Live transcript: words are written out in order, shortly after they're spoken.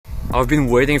I've been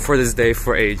waiting for this day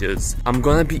for ages. I'm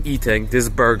gonna be eating this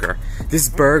burger. This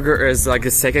burger is like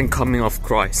the second coming of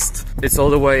Christ. It's all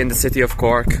the way in the city of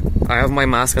Cork. I have my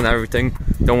mask and everything.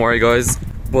 Don't worry guys.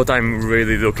 But I'm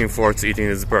really looking forward to eating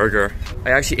this burger.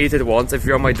 I actually ate it once. If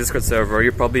you're on my Discord server,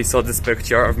 you probably saw this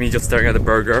picture of me just staring at the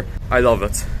burger. I love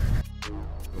it.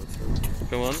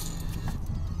 Come on.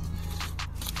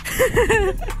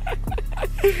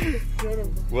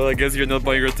 Well, I guess you're not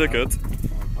buying your ticket.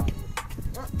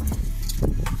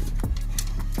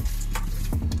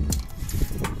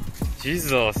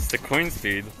 Jesus, the coin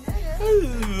speed.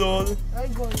 Lol.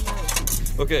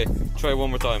 Okay, try one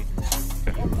more time.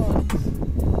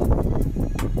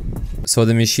 So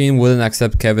the machine wouldn't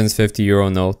accept Kevin's €50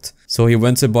 note. So he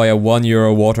went to buy a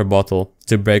 €1 water bottle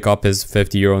to break up his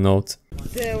 €50 note.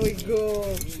 There we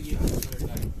go.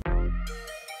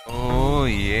 Oh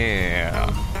yeah.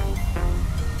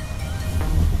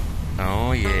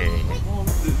 Oh yeah.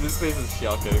 This place is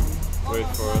shocking. Wait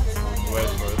for it. Wait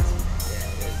for it.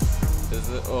 Is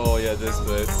it? Oh yeah, this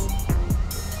place.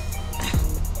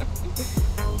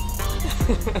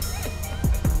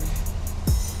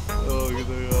 Oh my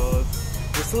god.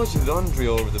 There's so much laundry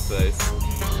all over the place.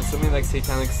 There's so many like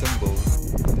satanic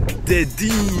symbols. The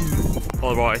Dean!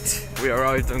 Alright, we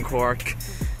arrived in Cork.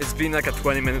 It's been like a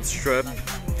 20-minute trip.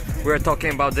 We were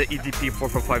talking about the EDP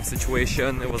 445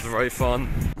 situation. It was very fun.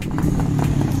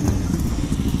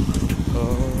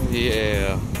 Oh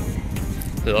yeah.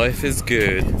 Life is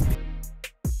good.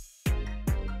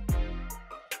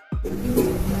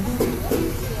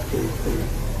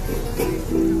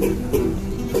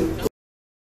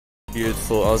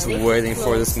 Beautiful. I was waiting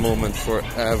for this moment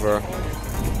forever.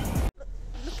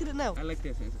 Look at it now. I like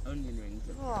this. It's onion rings.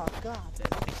 Oh god.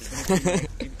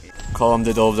 Colm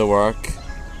did all of the work.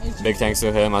 Big thanks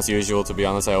to him, as usual. To be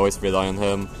honest, I always rely on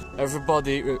him.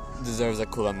 Everybody deserves a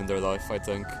Colm in their life, I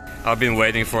think. I've been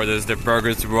waiting for this. The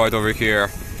burger's right over here.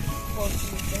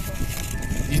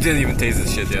 You didn't even taste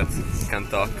this shit yet. Can't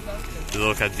talk.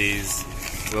 Look at these.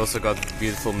 We also got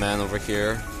beautiful man over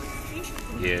here.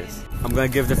 Yes. I'm gonna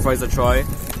give the fries a try.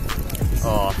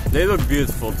 Oh, they look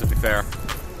beautiful, to be fair.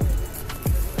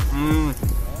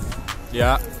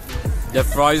 Yeah. The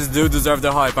fries do deserve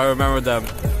the hype. I remember them.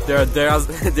 They're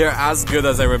as good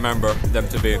as I remember them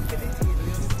to be.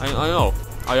 I know.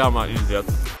 I am an idiot.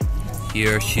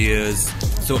 Here she is.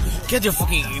 So get your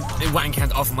fucking wank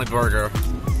hand off my burger.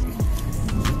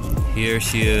 Here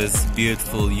she is,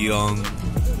 beautiful, young.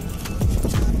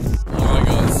 Alright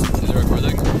guys, is it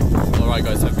recording? Alright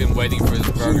guys, I've been waiting for this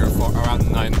burger for around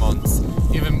 9 months.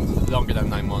 Even longer than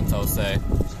 9 months, I would say.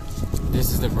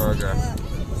 This is the burger.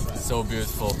 So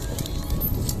beautiful.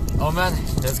 Oh man,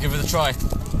 let's give it a try.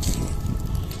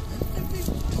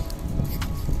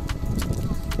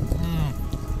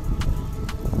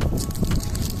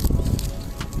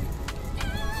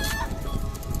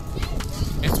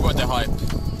 It's worth the hype.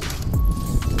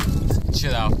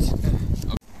 Chill out.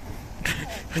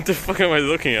 What the fuck am I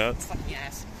looking at?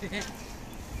 Yes.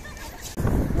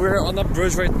 We're on a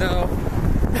bridge right now.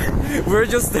 We're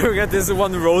just staring at this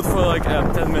one road for like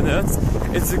 10 minutes.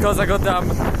 It's because I got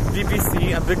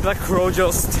DPC, a big black crow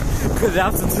just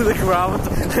collapsed into the ground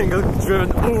and got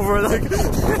driven over like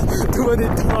 20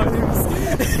 times.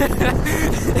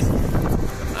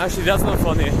 Actually, that's not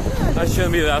funny. I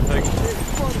shouldn't be laughing.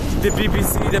 The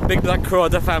BBC, the big black crow,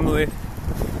 the family.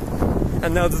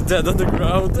 And now it's dead on the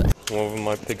ground. One of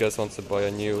my pickers wants to buy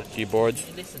a new keyboard.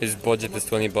 His budget is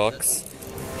 20 bucks.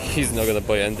 He's not gonna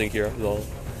buy anything here, lol.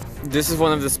 This is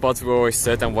one of the spots where we always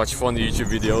sit and watch funny YouTube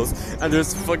videos. And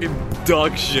there's fucking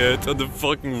dog shit on the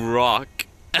fucking rock.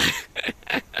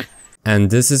 And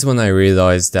this is when I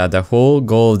realized that the whole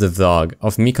goal of the vlog,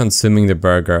 of me consuming the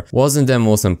burger, wasn't the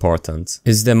most important.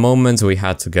 It's the moments we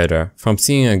had together. From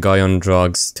seeing a guy on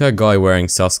drugs, to a guy wearing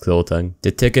sus clothing.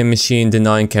 The ticket machine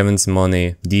denying Kevin's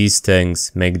money. These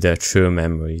things make the true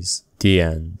memories. The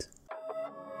end.